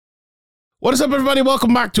What is up, everybody?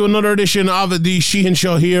 Welcome back to another edition of the Sheehan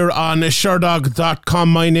Show here on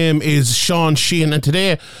Sherdog.com. My name is Sean Sheehan, and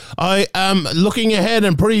today I am looking ahead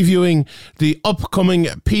and previewing the upcoming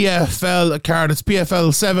PFL card. It's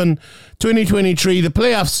PFL 7 2023. The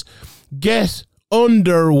playoffs get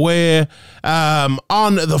underway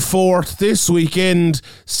on the 4th this weekend,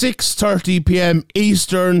 6:30 p.m.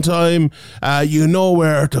 Eastern time. You know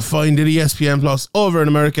where to find it. ESPN Plus over in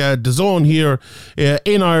America, DAZN here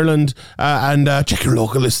in Ireland, and check your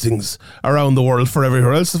local listings around the world for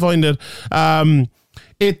everywhere else to find it.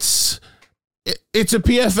 It's a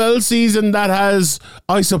PFL season that has,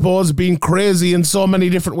 I suppose, been crazy in so many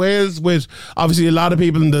different ways, with obviously a lot of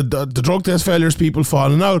people in the drug test failures, people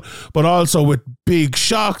falling out, but also with big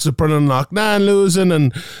shocks of Brennan Loughnane losing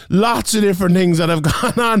and lots of different things that have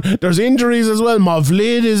gone on. There's injuries as well.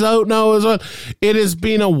 Mavlid is out now as well. It has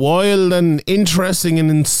been a wild and interesting and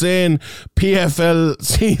insane PFL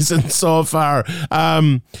season so far.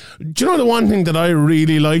 Do you know the one thing that I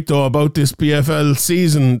really like though about this PFL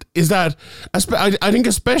season is that I think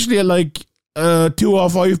especially at like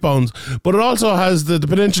 205 pounds, but it also has the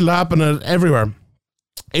potential to happen at everywhere.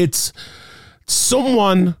 It's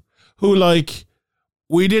someone who, like,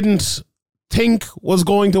 we didn't think was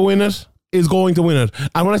going to win it is going to win it.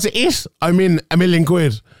 And when I say it, I mean £1 million.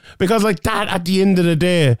 Because like that at the end of the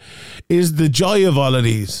day is the joy of all of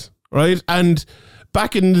these, right? And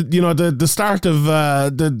back in the start of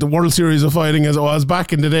the World Series of Fighting, as it was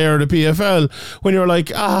back in the day, or the PFL, when you're like,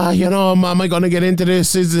 am I going to get into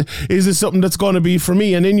this? Is this something that's going to be for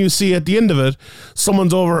me? And then you see at the end of it,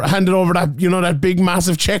 someone's handed over that, that big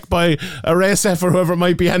massive check by a RSF or whoever it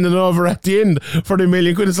might be, handing it over at the end for the £1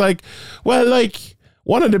 million. It's like, well, like,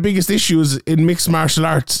 one of the biggest issues in mixed martial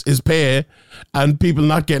arts is pay and people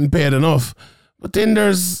not getting paid enough. But then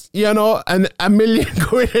there's, and £1 million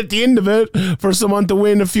at the end of it for someone to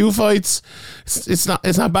win a few fights. It's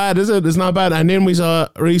not bad, is it? It's not bad. And then we saw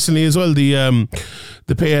recently as well the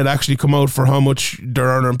pay had actually come out for how much they're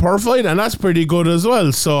earning per fight, and that's pretty good as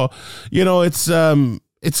well. So,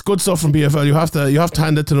 it's good stuff from PFL. You have to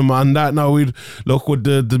hand it to them on that. Now we'd look with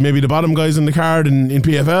the maybe the bottom guys in the card in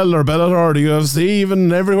PFL or Bellator or the UFC,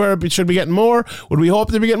 even everywhere, should be getting more. Would we hope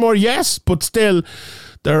they'd be getting more? Yes, but still,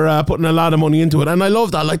 they're putting a lot of money into it. And I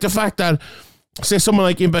love that. Like the fact that, say, someone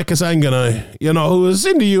like Impe Kasanganay, who was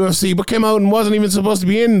in the UFC but came out and wasn't even supposed to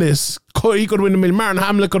be in this, he could win $1 million. Martin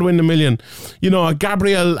Hamlet could win $1 million.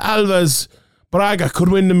 Gabriel Alves Braga could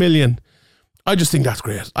win $1 million. I just think that's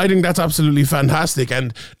great. I think that's absolutely fantastic.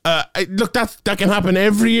 And look, that can happen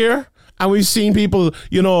every year. And we've seen people,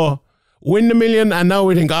 win $1 million, and now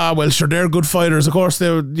we think, well, sure, they're good fighters. Of course, they,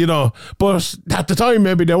 but at the time,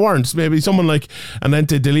 maybe they weren't. Maybe someone like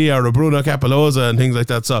Anente Delia or Bruno Capoloza and things like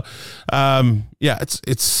that. So,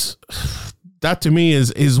 it's that to me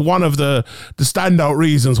is one of the standout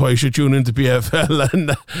reasons why you should tune into PFL,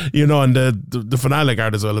 and and the finale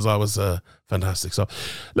card as well is always fantastic. So,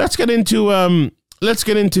 let's get into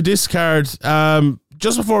this card.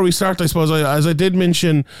 Just before we start, I suppose, as I did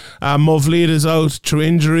mention, Mavlid is out through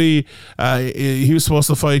injury. He was supposed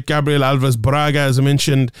to fight Gabriel Alves Braga, as I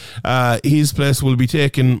mentioned. His place will be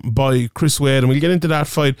taken by Chris Wade, and we'll get into that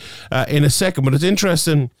fight in a second. But it's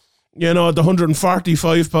interesting, the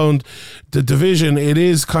 145-pound the division, it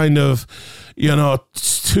is kind of,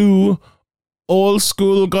 two old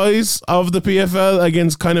school guys of the PFL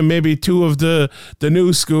against kind of maybe two of the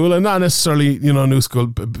new school, and not necessarily new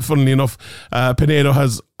school. Funnily enough, Pinedo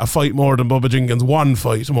has a fight more than Bubba Jenkins, one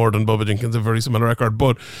fight more than Bubba Jenkins, a very similar record,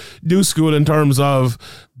 but new school in terms of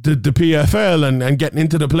the PFL and getting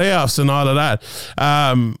into the playoffs and all of that,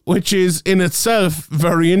 which is in itself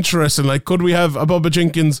very interesting. Like, could we have a Bubba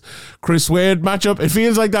Jenkins Chris Wade matchup? It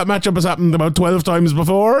feels like that matchup has happened about 12 times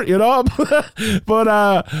before, but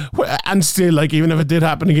and still, like, even if it did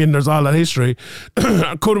happen again, there's all that history.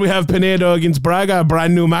 Could we have Pinedo against Braga, a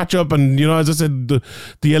brand new matchup? And as I said,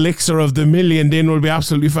 the elixir of the $1 million then will be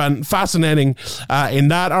absolutely fascinating in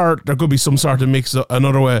that, or there could be some sort of mix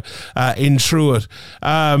another way in through it.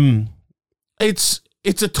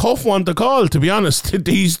 It's a tough one to call, to be honest,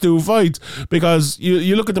 these two fights, because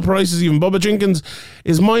you look at the prices. Even Bubba Jenkins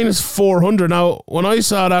is minus 400. Now, when I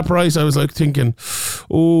saw that price, I was like thinking,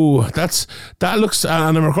 that looks,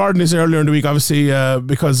 and I'm recording this earlier in the week, obviously,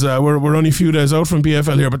 because we're only a few days out from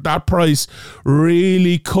PFL here, but that price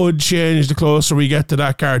really could change the closer we get to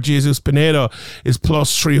that card. Jesus Pinedo is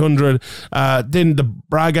plus 300. Then the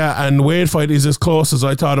Braga and Wade fight is as close as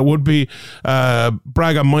I thought it would be.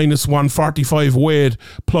 Braga minus 145, Wade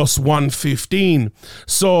plus 115.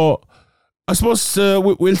 So I suppose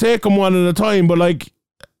we'll take them one at a time, but like,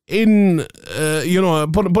 in,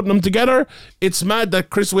 putting them together. It's mad that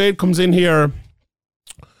Chris Wade comes in here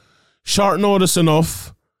short notice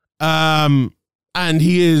enough. And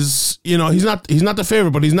he is, he's not the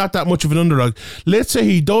favorite, but he's not that much of an underdog. Let's say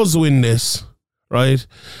he does win this, right?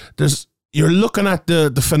 You're looking at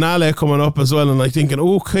the finale coming up as well, and like thinking,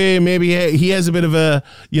 okay, maybe he has a bit of a,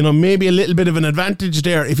 maybe a little bit of an advantage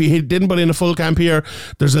there. If he didn't put in a full camp here,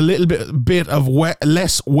 there's a little bit of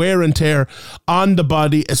less wear and tear on the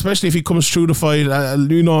body, especially if he comes through the fight,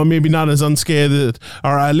 maybe not as unscathed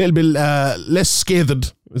or a little bit less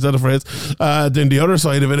scathed. Is that a phrase? Then the other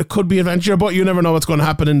side of it could be adventure, but you never know what's going to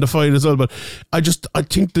happen in the fight as well. But I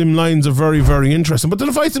think them lines are very, very interesting. But to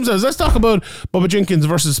the fights themselves, let's talk about Bubba Jenkins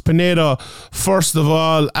versus Pineda first of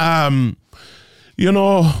all.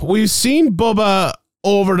 We've seen Bubba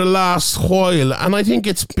over the last while, and I think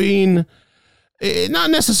it's been not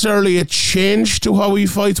necessarily a change to how he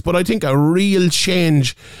fights, but I think a real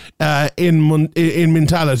change in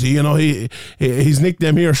mentality. His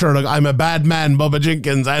nickname here, sure, like, I'm a bad man, Bubba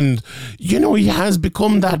Jenkins, and he has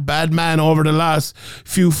become that bad man over the last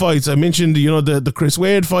few fights. I mentioned the Chris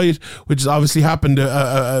Wade fight, which has obviously happened.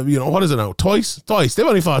 What is it now? Twice. They've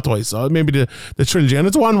only fought twice, so maybe the trilogy, and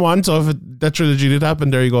it's 1-1. So if that trilogy did happen,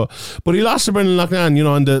 there you go. But he lost to Brendan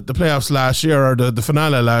Loughnane, in the playoffs last year, or the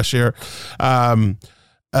finale last year. After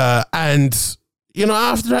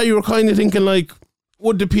that, you were kind of thinking, like,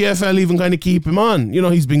 would the PFL even kind of keep him on?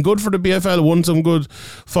 He's been good for the PFL, won some good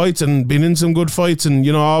fights and been in some good fights, and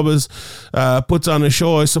always puts on a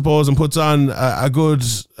show, I suppose, and puts on a good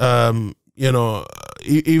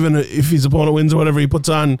even if his opponent wins or whatever, he puts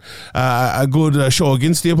on a good show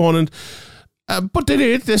against the opponent. But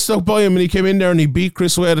they stuck by him, and he came in there and he beat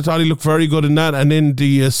Chris Wade. I thought he looked very good in that. And then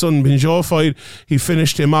the Sun Bin Jo fight, he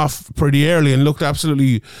finished him off pretty early and looked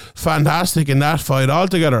absolutely fantastic in that fight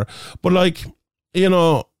altogether. But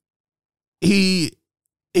he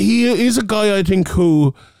is a guy, I think,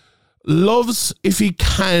 who loves, if he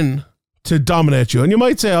can, to dominate you. And you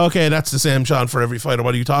might say, okay, that's the same Sean for every fighter.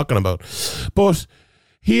 What are you talking about? But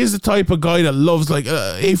he is the type of guy that loves,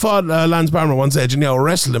 he fought Lance Palmer once edge and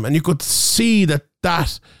wrestled him, and you could see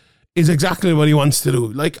that is exactly what he wants to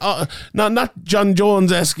do. Like, not John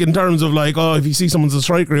Jones-esque in terms of if he sees someone's a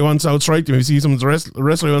striker, he wants to outstrike him. If he sees someone's a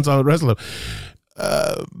wrestler, he wants to out-wrestle him.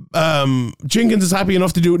 Jenkins is happy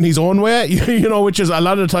enough to do it in his own way, which is a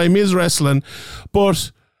lot of the time is wrestling,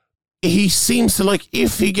 but he seems to,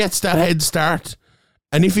 if he gets that head start,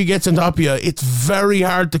 and if he gets on top of you, it's very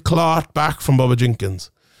hard to claw it back from Bubba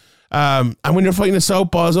Jenkins. And when you're fighting a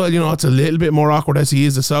southpaw as well, it's a little bit more awkward as he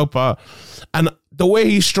is a southpaw. And the way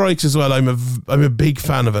he strikes as well, I'm a big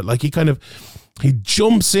fan of it. Like, he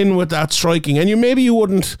jumps in with that striking, and you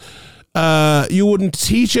wouldn't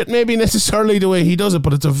teach it maybe necessarily the way he does it,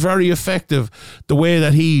 but it's a very effective the way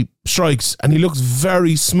that he strikes, and he looks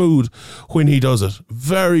very smooth when he does it.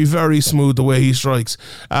 Very, very smooth the way he strikes.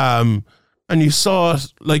 And you saw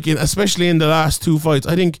it, especially in the last two fights.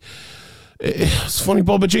 I think it's funny,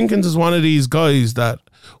 Bubba Jenkins is one of these guys that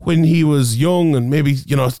when he was young and maybe,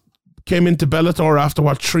 came into Bellator after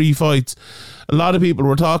 3 fights, a lot of people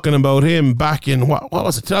were talking about him back in, what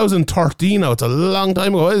was it, 2013 now. It's a long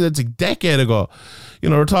time ago. It's a decade ago.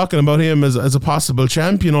 We're talking about him as a possible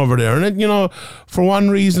champion over there. And then, for one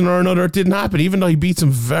reason or another, it didn't happen, even though he beat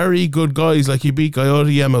some very good guys. Like, he beat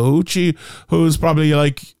Coyote Yamauchi, who's probably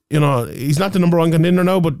he's not the number 1 contender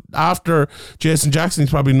now, but after Jason Jackson, he's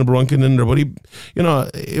probably number 1 contender. But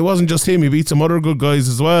it wasn't just him. He beat some other good guys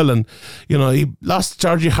as well. And, he lost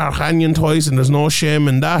Georgi Harkhanyan twice, and there's no shame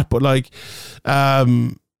in that. But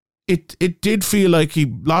it did feel like he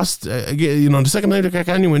lost, the second time that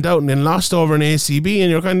Harkhanyan went out and then lost over an ACB,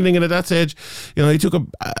 and you're kind of thinking at that stage, he took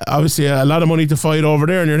obviously a lot of money to fight over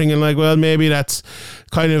there, and you're thinking well, maybe that's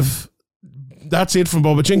it from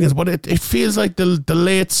Bubba Jenkins. But it feels like the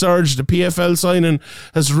late surge, the PFL signing,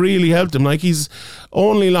 has really helped him. Like, he's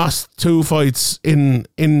only lost 2 fights in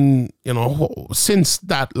since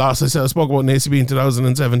that loss I spoke about in ACB in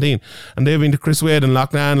 2017, and they've been to Chris Wade and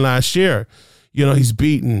Loughnane last year. He's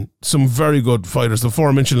beaten some very good fighters. The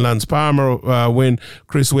aforementioned Lance Palmer win,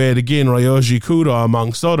 Chris Wade again, Ryoji Kudo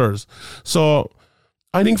amongst others. So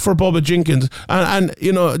I think for Bubba Jenkins, and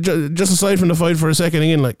just aside from the fight for a second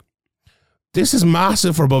again, this is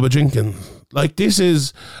massive for Bubba Jenkins. This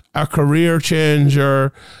is a career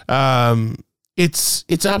changer.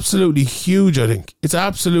 It's absolutely huge. I think it's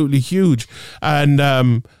absolutely huge, and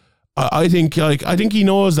I think he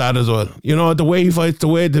knows that as well. The way he fights,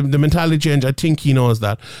 the mentality change. I think he knows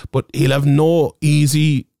that, but he'll have no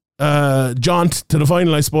easy jaunt to the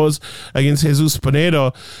final, I suppose, against Jesus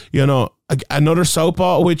Pinedo. another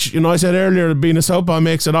southpaw, which, I said earlier, being a southpaw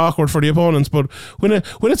makes it awkward for the opponents, but when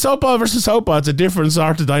it's southpaw versus southpaw, it's a different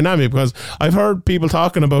sort of dynamic, because I've heard people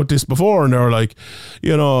talking about this before, and they're like,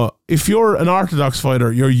 if you're an orthodox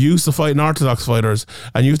fighter, you're used to fighting orthodox fighters,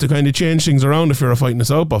 and you have to kind of change things around if you're fighting a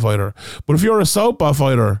southpaw fighter. But if you're a southpaw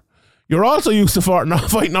fighter, you're also used to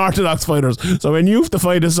fighting orthodox fighters. So when you have to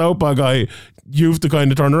fight a southpaw guy, you have to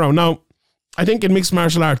kind of turn around. Now, I think in mixed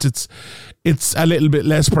martial arts, it's a little bit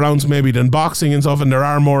less pronounced maybe than boxing and stuff, and there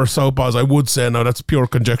are more southpaws, I would say. Now, that's pure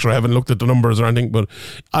conjecture. I haven't looked at the numbers or anything, but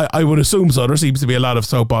I would assume so. There seems to be a lot of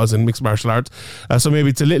southpaws in mixed martial arts, so maybe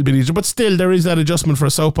it's a little bit easier. But still, there is that adjustment for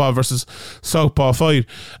a southpaw versus southpaw fight.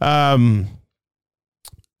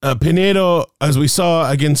 Pinedo, as we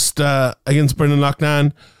saw against Brendan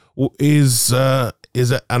Loughnane, is an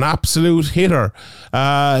absolute hitter.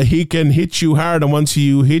 He can hit you hard, and once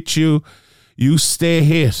you hit you stay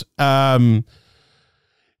hit.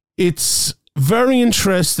 It's very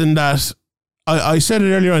interesting that I said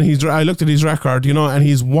it earlier on. I looked at his record, and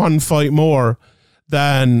he's one fight more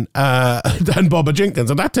than Bubba Jenkins,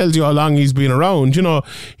 and that tells you how long he's been around.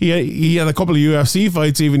 He had a couple of UFC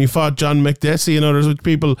fights. Even he fought John McDessie and others, which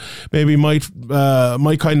people maybe might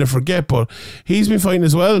kind of forget. But he's been fighting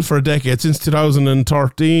as well for a decade, since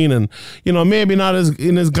 2013, and maybe not as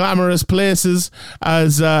in as glamorous places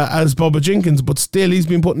as Bubba Jenkins, but still he's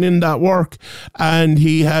been putting in that work, and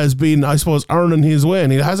he has been, I suppose, earning his way,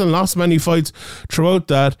 and he hasn't lost many fights throughout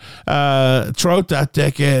that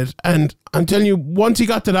decade. And I'm telling you, once he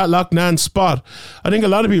got to that Loughnane spot, I think a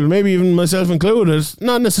lot of people, maybe even myself included,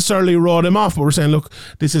 not necessarily wrote him off, but we're saying, look,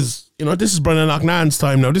 this is Brendan Loughnane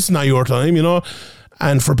time now. This is not your time,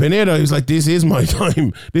 And for Pinedo, he was like, this is my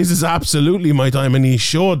time. This is absolutely my time. And he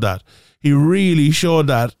showed that. He really showed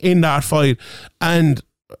that in that fight. And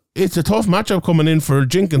it's a tough matchup coming in for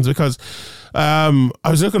Jenkins, because I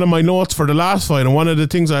was looking at my notes for the last fight, and one of the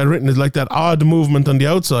things I had written is like that odd movement on the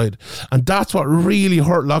outside, and that's what really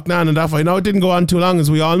hurt Loughnane in that fight. Now, it didn't go on too long,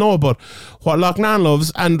 as we all know, but what Loughnane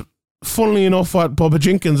loves, and funnily enough what Bubba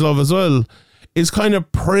Jenkins loves as well, is kind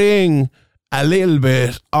of preying a little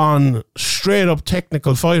bit on straight up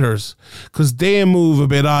technical fighters, because they move a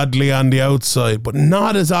bit oddly on the outside, but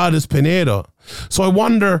not as odd as Pinedo. So I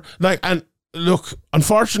wonder, and look,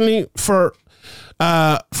 unfortunately for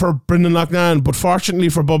Brendan Loughnane, but fortunately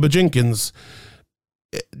for Bubba Jenkins,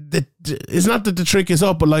 it's not that the trick is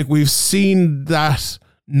up, but we've seen that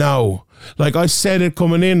now. I said it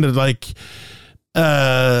coming in, that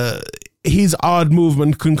his odd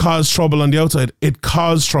movement can cause trouble on the outside. It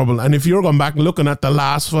caused trouble, and if you're going back and looking at the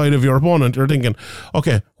last fight of your opponent, you're thinking,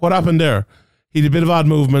 okay, what happened there? He did a bit of odd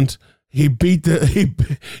movement. He beat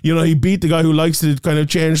the guy who likes to kind of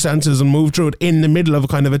change stances and move through it in the middle of a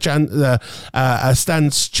kind of a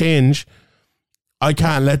stance change. I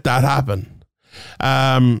can't let that happen.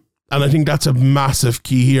 And I think that's a massive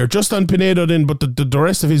key here. Just on Pinedo then, but the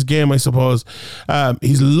rest of his game, I suppose,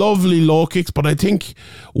 he's lovely low kicks, but I think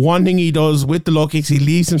one thing he does with the low kicks, he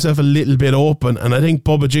leaves himself a little bit open, and I think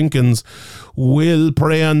Bubba Jenkins will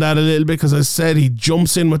prey on that a little bit, because I said he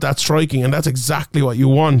jumps in with that striking, and that's exactly what you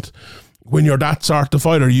want. When you're that sort of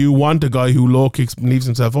fighter, you want a guy who low kicks and leaves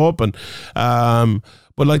himself open.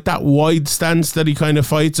 But that wide stance that he kind of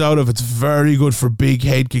fights out of, it's very good for big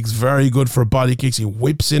head kicks, very good for body kicks. He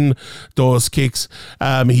whips in those kicks.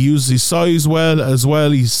 He uses his size as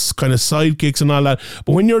well. He's kind of side kicks and all that.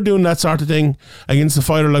 But when you're doing that sort of thing against a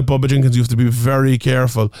fighter like Bubba Jenkins, you have to be very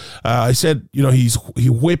careful. I said, he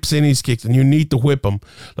whips in his kicks, and you need to whip him.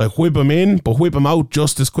 Whip him in, but whip him out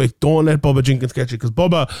just as quick. Don't let Bubba Jenkins catch it, because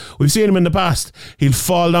Bubba, we've seen him in the past. He'll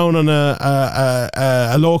fall down on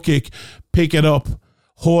a low kick, pick it up,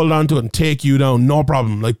 hold on to it, and take you down, no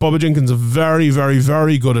problem. Bubba Jenkins is very, very,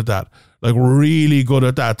 very good at that. Really good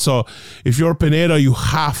at that. So if you're Pinedo, you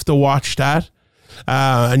have to watch that,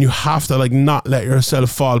 and you have to not let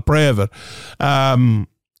yourself fall prey of it.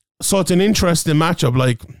 So it's an interesting matchup.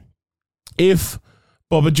 If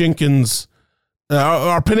Bubba Jenkins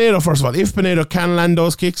or Pinedo, first of all, if Pinedo can land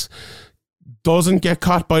those kicks, doesn't get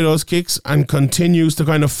caught by those kicks, and continues to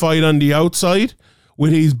kind of fight on the outside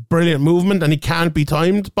with his brilliant movement, and he can't be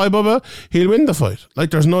timed by Bubba, he'll win the fight.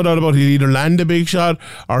 There's no doubt about it. He'll either land a big shot,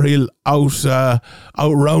 or he'll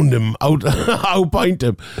outround him, outpoint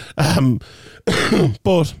him.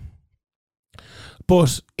 But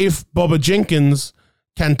if Bubba Jenkins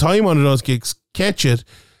can time one of those kicks, catch it,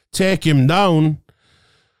 take him down,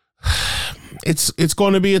 it's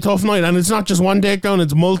going to be a tough night. And it's not just one takedown,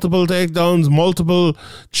 it's multiple takedowns, multiple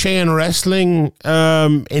chain wrestling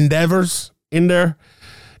endeavors in there.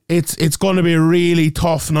 It's going to be a really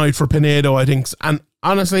tough night for Pinedo, I think. And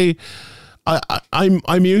honestly,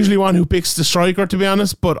 I'm usually one who picks the striker, to be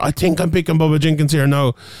honest, but I think I'm picking Bubba Jenkins here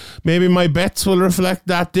now. Maybe my bets will reflect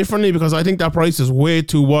that differently because I think that price is way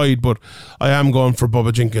too wide, but I am going for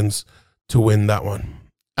Bubba Jenkins to win that one.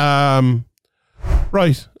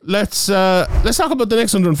 Right, let's talk about the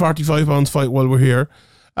next £145 fight while we're here,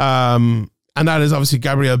 and that is obviously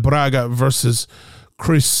Gabriel Braga versus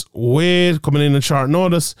Chris Wade, coming in on short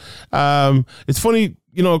notice. It's funny,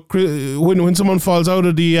 you know, when someone falls out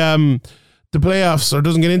of the playoffs or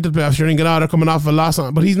doesn't get into the playoffs, you're thinking, they're coming off a loss,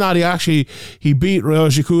 but he's not. He beat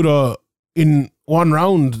Ryoji Kudo in one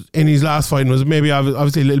round in his last fight and was maybe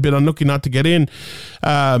obviously a little bit unlucky not to get in.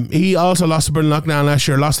 He also lost to Brendan Loughnane last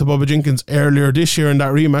year, lost to Bubba Jenkins earlier this year in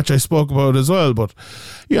that rematch I spoke about as well. But,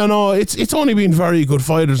 you know, it's only been very good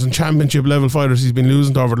fighters and championship level fighters he's been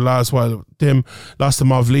losing to over the last while. Tim lost to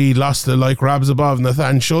Mavlid, lost to like Rabzabov,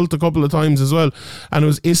 Nathan Schultz a couple of times as well. And it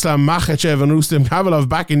was Islam Makhachev and Rustem Khabilov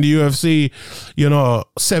back in the UFC, you know,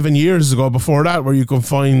 7 years ago before that, where you can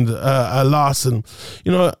find a loss. And,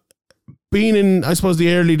 you know, being in, I suppose,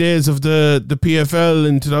 the early days of the PFL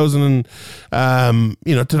in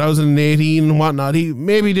 2018 and whatnot, he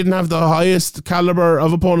maybe didn't have the highest caliber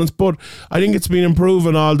of opponents, but I think it's been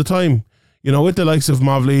improving all the time. You know, with the likes of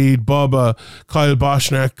Mavlid, Bubba, Kyle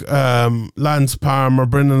Boschnek, Lance Palmer,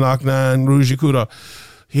 Brendan Loughnane, Ryoji Kudo.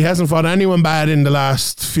 He hasn't fought anyone bad in the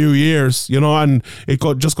last few years, you know, and it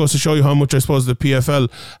just goes to show you how much I suppose the PFL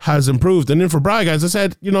has improved. And then for Braga, as I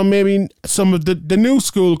said, you know, maybe some of the new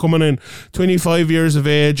school coming in, 25 years of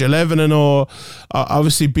age, 11-0,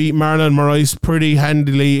 obviously beat Marlon Moraes pretty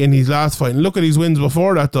handily in his last fight. And look at his wins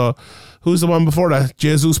before that, though. Who's the one before that?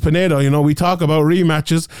 Jesus Pinedo. You know, we talk about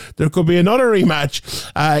rematches. There could be another rematch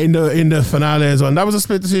in the finale as well. And that was a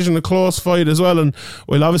split decision, a close fight as well. And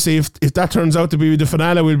well, obviously, if that turns out to be the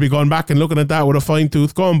finale, we'll be going back and looking at that with a fine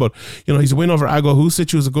tooth comb. But you know, he's a win over Ago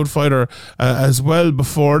Husic, who's a good fighter as well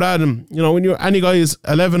before that. And you know, when any guy is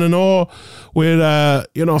 11-0 with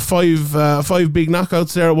you know five big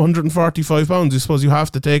knockouts there at 145 pounds, I suppose you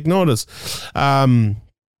have to take notice. And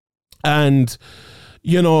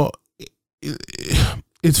you know,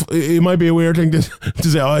 it might be a weird thing to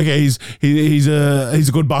say, oh, okay, he's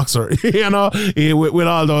a good boxer, you know, with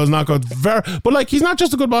all those knockouts. But like, he's not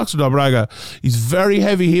just a good boxer, though, Braga. He's very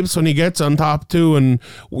heavy hips when he gets on top too, and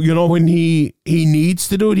you know, when he needs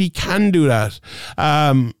to do it, he can do that.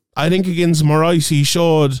 I think against Moraes, he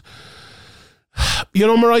showed. You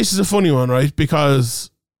know, Moraes is a funny one, right? Because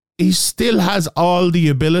he still has all the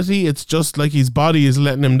ability. It's just like his body is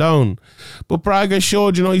letting him down. But Braga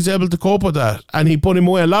showed, you know, he's able to cope with that, and he put him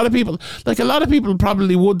away. A lot of people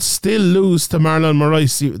probably would still lose to Marlon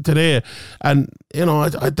Moraes today. And, you know,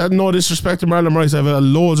 I no disrespect to Marlon Moraes. I have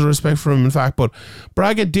loads of respect for him, in fact. But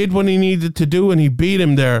Braga did what he needed to do, and he beat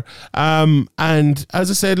him there. And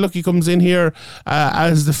as I said, look, he comes in here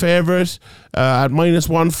as the favourite at minus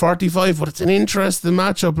 145. But it's an interesting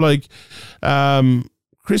matchup. Like,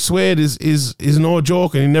 Chris Wade is no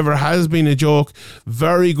joke, and he never has been a joke.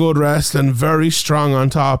 Very good wrestling, very strong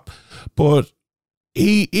on top, but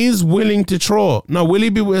he is willing to throw. Now, will he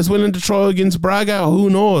be as willing to throw against Braga?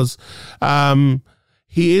 Who knows?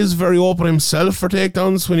 He is very open himself for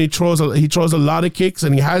takedowns when he throws a lot of kicks,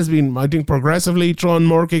 and he has been, I think, progressively throwing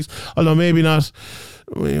more kicks, although maybe not.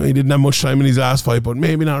 He didn't have much time in his last fight, but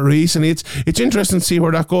maybe not recently. It's interesting to see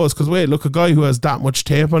where that goes, because wait, look, a guy who has that much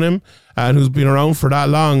tape on him and who's been around for that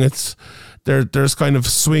long, there's kind of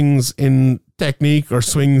swings in technique or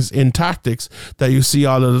swings in tactics that you see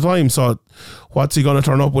all of the time. So what's he going to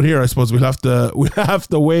turn up with here? I suppose we'll have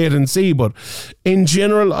to wait and see. But in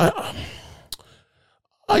general, I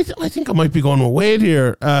think I might be going with Wade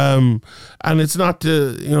here, and it's not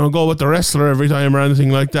to, you know, go with the wrestler every time or anything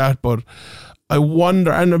like that, but I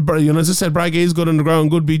wonder, and you know, as I said, Braga is good on the ground,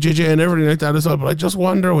 good BJJ and everything like that as well, but I just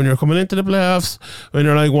wonder, when you're coming into the playoffs, when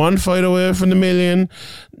you're like one fight away from the million,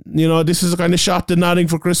 you know, this is a kind of shot to nothing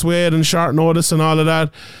for Chris Wade and short notice and all of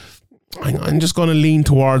that. I'm just going to lean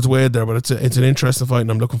towards Wade there, but it's an interesting fight,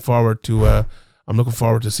 and I'm looking forward to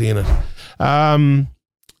seeing it. Then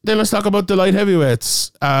let's talk about the light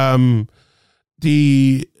heavyweights.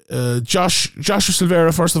 Joshua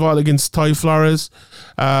Silveira, first of all, against Ty Flores.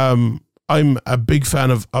 I'm a big fan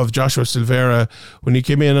of Joshua Silveira. When he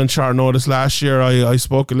came in on short notice last year, I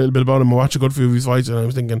spoke a little bit about him. I watched a good few of his fights, and I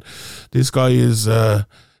was thinking, this guy is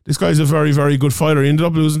This guy's a very, very good fighter. He ended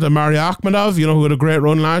up losing to Mario Akhmedov, who had a great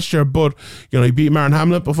run last year. But, he beat Martin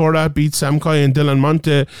Hamlet before that, beat Sam Kai and Dylan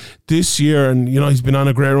Monte this year. And, he's been on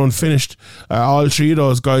a great run, finished all three of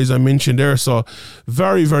those guys I mentioned there. So,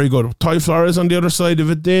 very, very good. Ty Flores on the other side of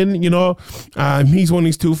it then, he's won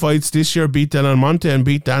his 2 fights this year, beat Dylan Monte and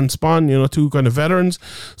beat Dan Spahn, 2 kind of veterans.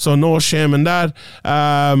 So, no shame in that.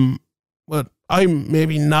 But I'm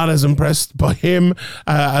maybe not as impressed by him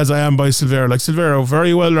as I am by Silveira. Like Silveira,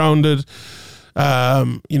 very well rounded,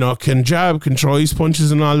 can jab, can throw his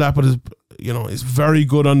punches and all that, but is very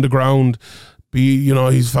good on the ground.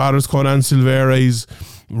 His father's Conan Silveira. His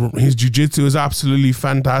jiu-jitsu is absolutely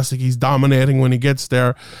fantastic. He's dominating when he gets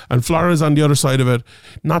there. And Flores on the other side of it,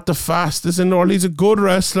 not the fastest in the world. He's a good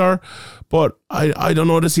wrestler, but I don't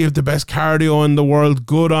know to see if the best cardio in the world,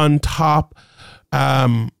 good on top.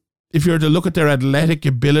 If you were to look at their athletic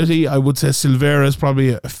ability, I would say Silveira is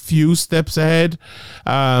probably a few steps ahead.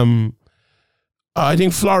 I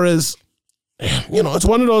think Flores, it's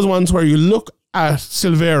one of those ones where you look at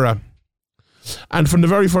Silveira, and from the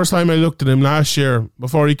very first time I looked at him last year,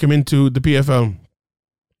 before he came into the PFL,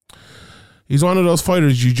 he's one of those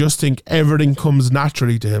fighters you just think everything comes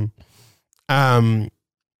naturally to him. And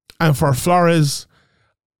for Flores,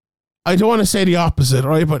 I don't want to say the opposite,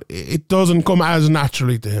 right? But it doesn't come as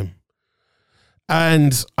naturally to him.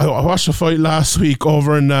 And I watched a fight last week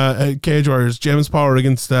over in Cage Warriors, James Power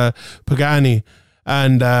against Pagani,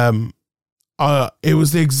 and it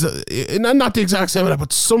was not the exact same,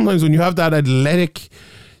 but sometimes when you have that athletic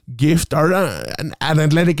gift or an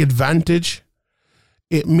athletic advantage,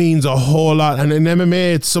 it means a whole lot. And in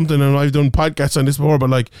MMA, it's something, and I've done podcasts on this before, but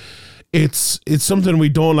like it's something we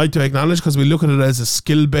don't like to acknowledge because we look at it as a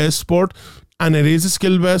skill-based sport, and it is a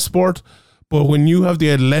skill-based sport. But when you have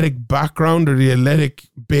the athletic background or the athletic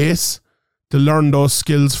base to learn those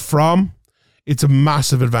skills from, it's a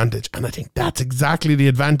massive advantage. And I think that's exactly the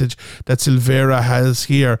advantage that Silveira has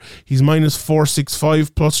here. He's minus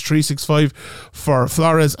 465 plus 365 for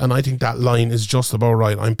Flores. And I think that line is just about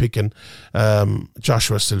right. I'm picking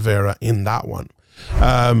Joshua Silveira in that one.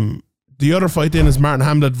 The other fight then is Martin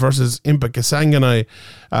Hamlet versus Impa Kasanganay.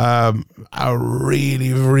 A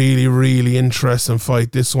really, really, really interesting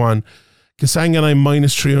fight, this one. Kasanganay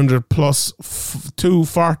minus 300 plus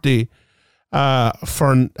 240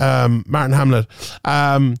 for Martin Hamlet.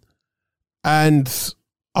 And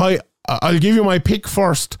I'll give you my pick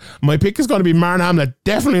first. My pick is going to be Martin Hamlet,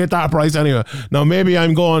 definitely at that price anyway. Now maybe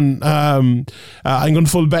I'm going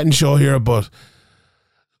full betting show here, but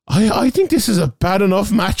I think this is a bad enough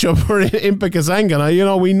matchup for Impa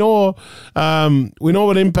Kasanganay. We know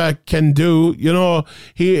what Impa can do.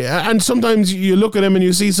 And sometimes you look at him and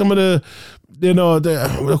you see some of the,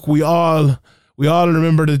 look, we all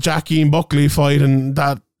remember the Jackie Buckley fight, and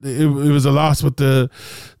that it was a loss with the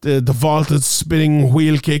vaulted spinning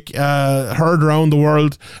wheel kick heard around the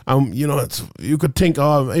world. You could think,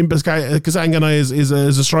 Impa Kasanganay is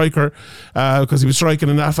a striker because he was striking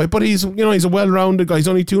in that fight, but he's a well-rounded guy. He's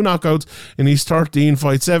only 2 knockouts in his 13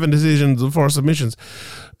 fights, 7 decisions and 4 submissions.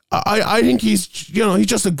 I think he's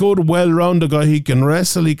just a good, well-rounded guy. He can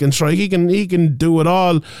wrestle, he can strike, he can do it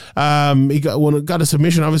all. He got a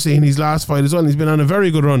submission obviously in his last fight as well. And he's been on a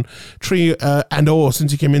very good run, 3-0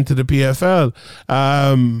 since he came into the PFL.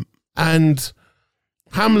 And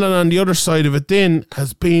Hamlin on the other side of it then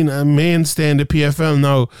has been a mainstay in the PFL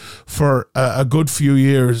now for a good few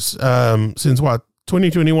years, since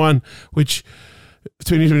 2021, which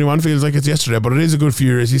 2021 feels like it's yesterday, but it is a good few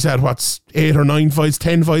years. He's had 8 or 9 fights,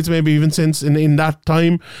 10 fights maybe even since in that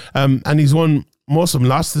time, and he's won most of them.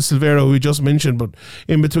 Lost to Silveira, who we just mentioned, but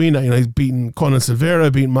in between that, he's beaten Conan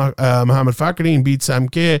Silveira, beaten Mohamed Fakhrudin, beat Sam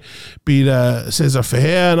K, beat Cesar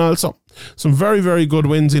Ferreira, and also some very, very good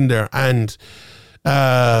wins in there. And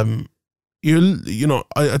I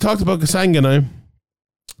talked about Kasanganay,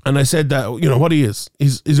 and I said that what he is.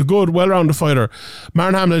 He's a good, well-rounded fighter.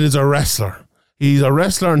 Martin Hamlet is a wrestler. He's a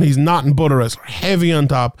wrestler, and he's nothing but a wrestler. Heavy on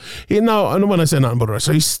top. And when I say nothing but a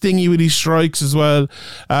wrestler, he's stingy with his strikes as well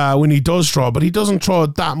when he does throw, but he doesn't throw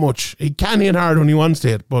it that much. He can hit hard when he wants to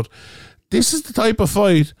hit, but this is the type of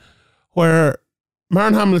fight where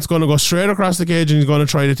Martin Hamlet's going to go straight across the cage and he's going to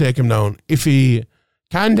try to take him down. If he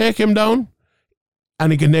can take him down,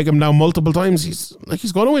 and he can take him down multiple times, he's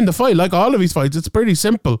going to win the fight. Like all of his fights, it's pretty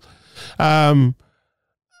simple.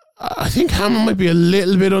 I think Hamlin might be a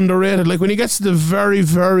little bit underrated. Like when he gets to the very,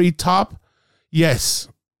 very top, yes,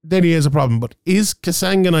 then he has a problem. But is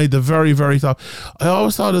Kasanganay the very, very top? I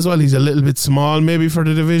always thought as well he's a little bit small maybe for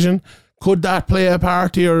the division. Could that play a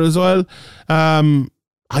part here as well?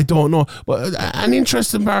 I don't know. But an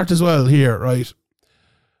interesting part as well here, right?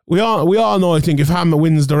 we all know, I think, if Hamlet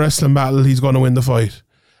wins the wrestling battle, he's going to win the fight.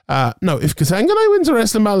 Now, if Kasanganay wins the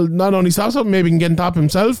wrestling battle, not only stops up, maybe he can get on top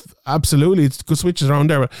himself. Absolutely, it's good switches around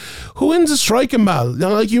there. But who wins the striking battle? You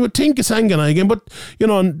know, like you would think Kasanganay again, but you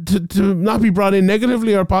know, to not be brought in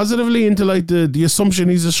negatively or positively into like the assumption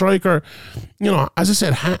he's a striker. You know, as I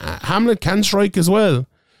said, Hamlet can strike as well.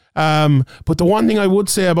 But the one thing I would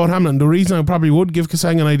say about Hamlet, and the reason I probably would give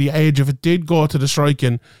Kasanganay the edge if it did go to the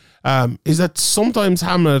striking, is that sometimes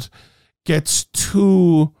Hamlet gets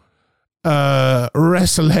too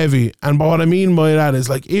wrestle heavy. And what I mean by that is,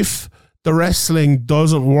 like, if the wrestling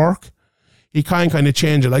doesn't work, he can kind of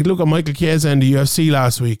change it. Like, look at Michael Chiesa in the UFC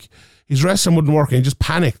last week. His wrestling wouldn't work and he just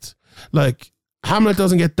panicked. Like, Hamlet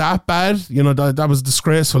doesn't get that bad. You know, that was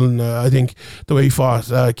disgraceful, and I think the way he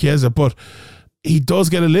fought Chiesa, but he does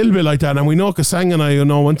get a little bit like that. And we know Kasanganay, you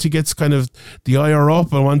know, once he gets kind of the ire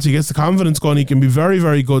up and once he gets the confidence going, he can be very,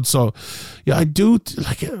 very good. So, yeah, I do,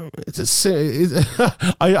 like,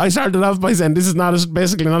 I started off by saying this is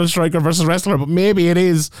basically not a striker versus wrestler, but maybe it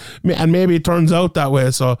is, and maybe it turns out that way.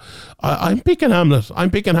 So, I'm picking Hamlet. I'm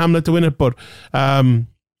picking Hamlet to win it, but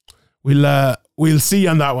we'll see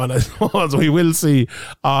on that one. I suppose we will see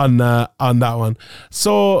on that one.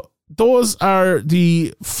 So, those are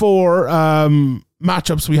the 4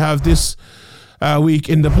 matchups we have this week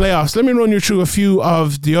in the playoffs. Let me run you through a few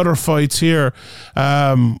of the other fights here.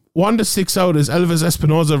 One that sticks out is Elvis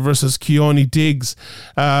Espinoza versus Keone Diggs.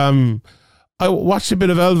 I watched a bit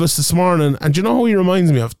of Elvis this morning, and do you know who he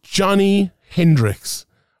reminds me of? Johnny Hendricks,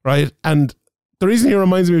 right? And the reason he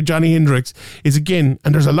reminds me of Johnny Hendricks is, again,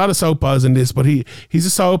 and there's a lot of southpaws in this, but he's a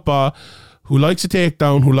southpaw who likes a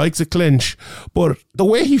takedown, who likes a clinch, but the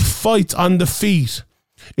way he fights on the feet,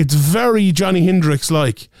 it's very Johnny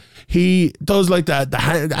Hendricks-like. He does like that,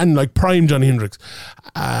 and like prime Johnny Hendricks.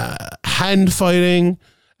 Hand fighting,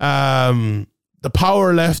 the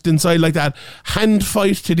power left inside like that, hand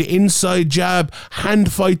fight to the inside jab,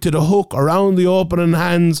 hand fight to the hook around the opening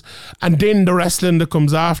hands, and then the wrestling that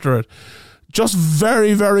comes after it. Just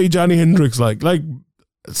very, very Johnny Hendricks-like. Like,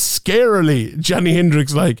 scarily Johnny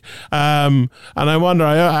Hendricks like, and I wonder,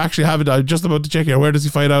 I actually have it, I'm just about to check here, where does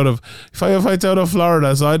he fight out of? He fights out of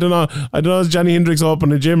Florida, so I don't know if Johnny Hendricks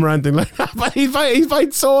open a gym or anything like that, but he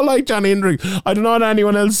fights so like Johnny Hendricks. I don't know if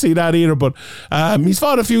anyone else see that either, but he's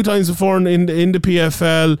fought a few times before in the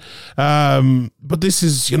PFL, but this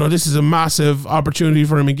is a massive opportunity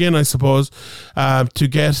for him again, I suppose, to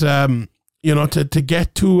get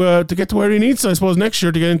to get to where he needs, I suppose, next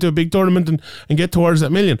year, to get into a big tournament and get towards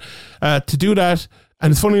that million. To do that,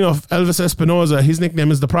 and it's funny enough, Elvis Espinoza, his nickname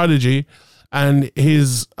is the Prodigy, and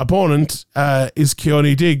his opponent is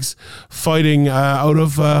Keone Diggs, fighting out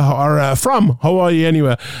of from Hawaii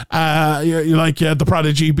anyway. The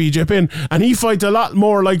Prodigy, BJ Penn, and he fights a lot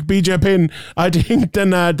more like BJ Penn, I think, than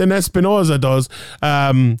Espinoza does.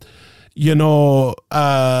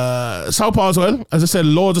 Southpaw as well. As I said,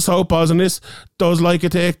 loads of southpaws in this. Does like a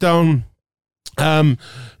takedown.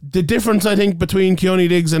 The difference, I think, between Keone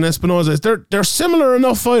Diggs and Espinoza is they're similar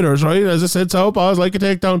enough fighters, right? As I said, southpaws like a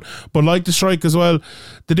takedown, but like to strike as well.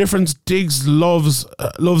 The difference, Diggs loves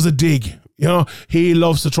a dig. You know, he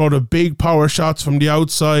loves to throw the big power shots from the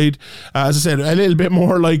outside. As I said, a little bit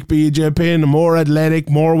more like BJ Penn, more athletic,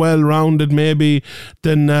 more well-rounded maybe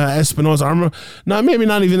than Espinoza. Maybe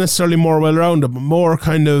not even necessarily more well-rounded, but more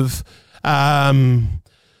kind of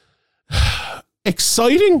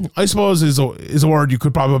exciting, I suppose, is a word you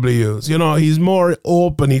could probably use. You know, he's more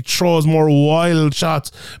open, he throws more wild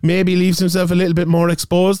shots, maybe leaves himself a little bit more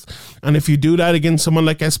exposed, and if you do that against someone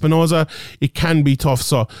like Espinoza, it can be tough.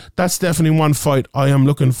 So that's definitely one fight I am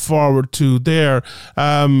looking forward to there.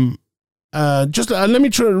 Let me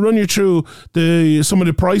run you through some of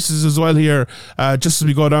the prices as well here, just as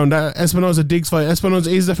we go down. That Espinoza Diggs fight, Espinoza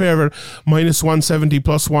is the favourite, minus 170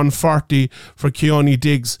 plus 140 for Keone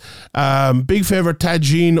Diggs. Big favourite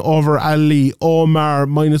Tajin over Ali. Omar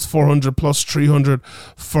minus 400 plus 300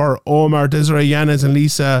 for Omar. Desiree Yanez and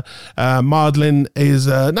Lisa Maudlin is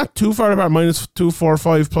not too far apart, minus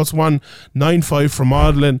 245 plus 195 for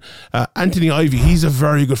Maudlin. Anthony Ivy, he's a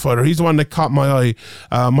very good fighter. He's the one that caught my eye,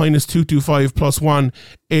 minus 225 plus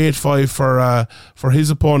 185 for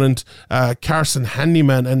his opponent, Carson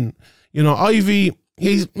Handyman. And you know, Ivy,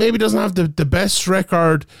 he maybe doesn't have the best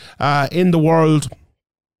record in the world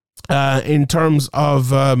in terms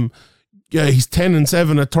of he's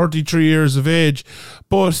 10-7 at 33 years of age,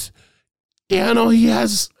 but yeah, no, he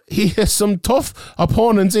has some tough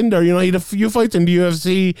opponents in there. You know, he had a few fights in the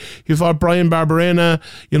UFC. He fought Brian Barberena.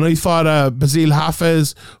 You know, he fought Basile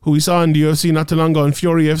Hafez, who we saw in the UFC not too long ago in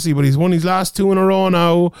Fury FC, but he's won his last 2 in a row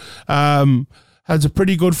now. Has a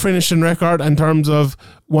pretty good finishing record in terms of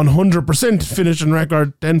 100% finishing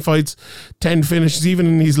record, 10 fights, 10 finishes. Even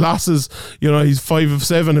in his losses, he's 5 of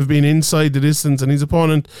 7 have been inside the distance. And his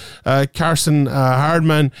opponent, Carson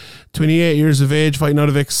Hardman, 28 years of age, fighting out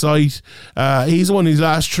of Excite. He's won his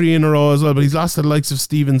last 3 in a row as well, but he's lost to the likes of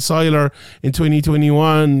Steven Seiler in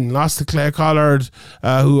 2021, lost to Clay Collard,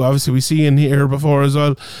 who obviously we see in here before as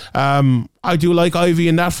well. I do like Ivy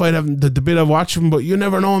in that fight, having the bit of watching, but you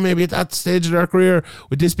never know, maybe at that stage of their career,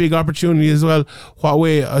 with this big opportunity as well, what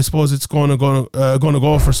way I suppose it's going to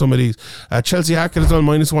go for some of these. Chelsea Hackett as well,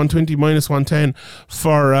 -120, -110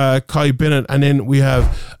 for Kai Bennett. And then we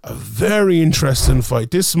have a very interesting fight.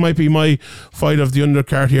 This might be my fight of the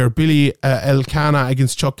undercard here. Billy Elkanah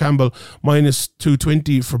against Chuck Campbell,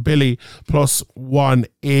 -220 for Billy,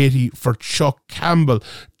 +180 for Chuck Campbell.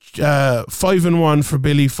 5-1 for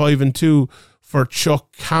Billy, 5-2 for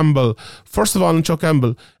Chuck Campbell. First of all, in Chuck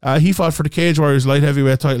Campbell, he fought for the Cage Warriors light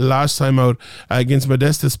heavyweight title last time out against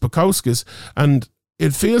Modestas Bukauskas, and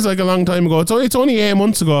it feels like a long time ago. It's only 8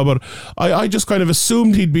 months ago, but I just kind of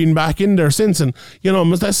assumed he'd been back in there since. And,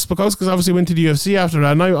 Modestas Bukauskas obviously went to the UFC after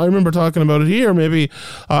that. And I remember talking about it here, maybe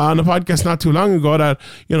on a podcast not too long ago, that,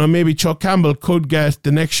 maybe Chuck Campbell could get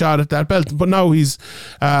the next shot at that belt. But now he's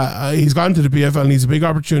gone to the PFL and he's a big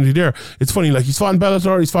opportunity there. It's funny, like, he's fought in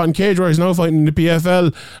Bellator, he's fought in Cage Warriors, he's now fighting in the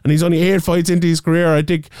PFL, and he's only 8 fights into his career. I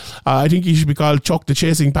think he should be called Chuck the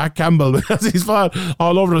Chasing Pack Campbell, because he's fought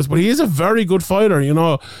all over us. But he is a very good fighter, he's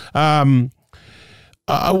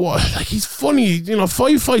funny,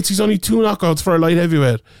 5 fights, he's only 2 knockouts for a light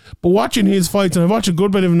heavyweight. But watching his fights, and I've watched a good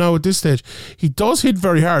bit of him now at this stage, he does hit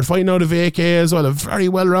very hard, fighting out of AK as well, a very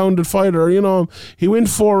well-rounded fighter. He went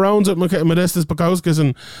 4 rounds at Modestas Bukauskas,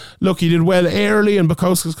 and look, he did well early, and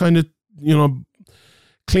Bukauskas kind of,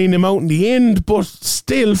 cleaned him out in the end, but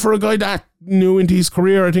still, for a guy that new into his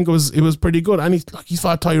career, I think it was pretty good. And he's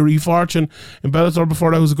fought Tyree Fortune in Bellator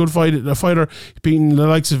before. That was a good fighter, beating the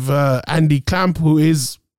likes of Andy Clamp, who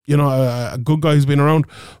is a good guy who's been around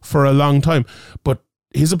for a long time. But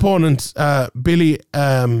his opponent, Billy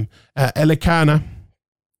Elkanah,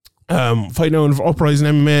 fighting out in Uprising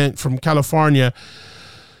MMA from California,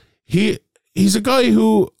 he's a guy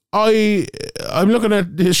who I'm looking at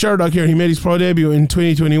his Sherdog here. He made his pro debut in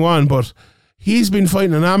 2021, but he's been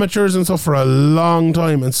fighting in amateurs and stuff for a long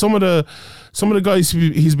time. And some of the guys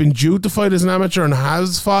he's been due to fight as an amateur and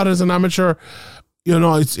has fought as an amateur,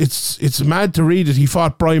 it's mad to read it. He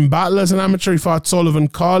fought Brian Battle as an amateur. He fought Sullivan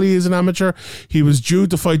Cawley as an amateur. He was due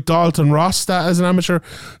to fight Dalton Rosta as an amateur.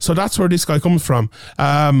 So that's where this guy comes from.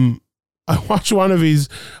 I watched one of his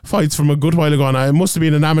fights from a good while ago, and it must have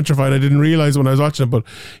been an amateur fight. I didn't realise when I was watching it, but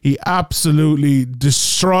he absolutely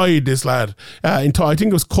destroyed this lad. I think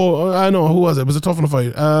it was Cole. I know who was it? It was a tough enough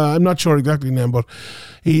fight. I'm not sure exactly the name, but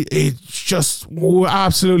he just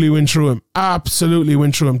absolutely went through him. Absolutely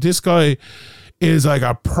went through him. This guy is like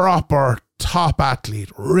a proper top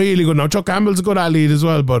athlete, really good. Now Chuck Campbell's a good athlete as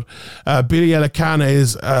well, but Billy Elkanah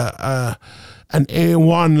is an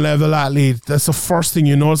A1 level athlete. That's the first thing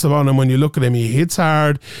you notice about him when you look at him. He hits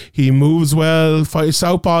hard, he moves well, fights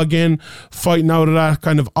southpaw again, fighting out of that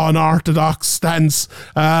kind of unorthodox stance,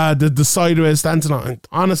 the sideways stance. And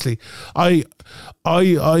honestly, I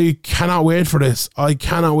cannot wait for this. I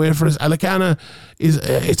cannot wait for this. Elkanah is,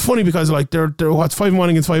 it's funny because like they're 5-1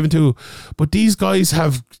 against 5-2, but these guys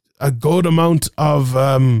have a good amount of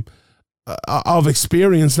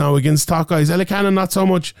experience now against top guys. Elkanah not so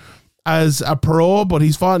much as a pro, but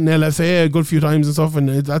he's fought in LFA a good few times and stuff, and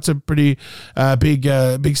that's a pretty big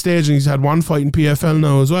stage, and he's had 1 fight in PFL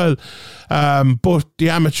now as well. But the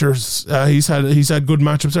amateurs, he's had good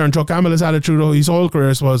matchups there, and Chuck Campbell has had it through his whole career,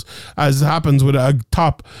 I suppose, as happens with a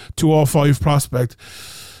top 205 prospect.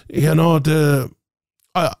 The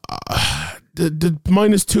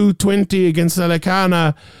 -220 against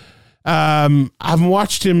Elkanah, I haven't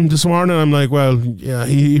watched him this morning. I'm like, well, yeah,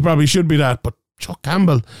 he probably should be that, but Chuck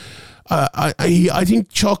Campbell, I think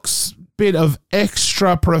Chuck's bit of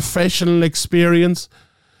extra professional experience,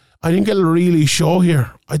 I think it'll really show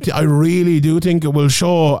here. I really do think it will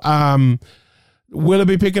show. Will I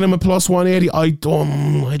be picking him a +180? I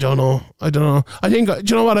don't know. I think, do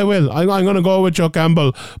you know what I will? I'm going to go with Chuck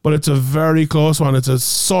Campbell, but it's a very close one. It's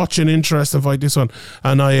such an interesting fight, this one,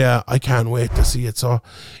 and I can't wait to see it. So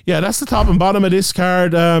yeah, that's the top and bottom of this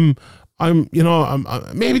card. Maybe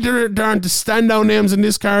there aren't the standout names in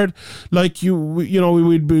this card like we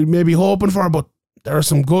would be maybe hoping for, but there are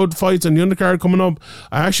some good fights on the undercard coming up.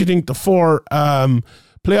 I actually think the 4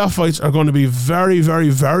 playoff fights are going to be very, very,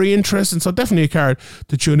 very interesting. So definitely a card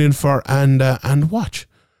to tune in for and watch.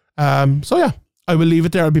 So yeah, I will leave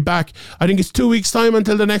it there. I'll be back. I think it's 2 weeks' time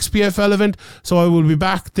until the next PFL event, so I will be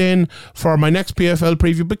back then for my next PFL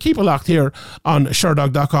preview. But keep it locked here on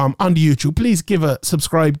Sherdog.com, on the YouTube. Please give a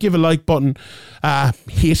subscribe, give a like button,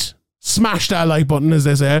 smash that like button, as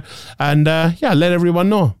they say, and let everyone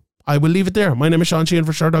know. I will leave it there. My name is Sean Sheehan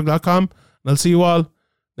for Sherdog.com, and I'll see you all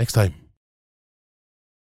next time.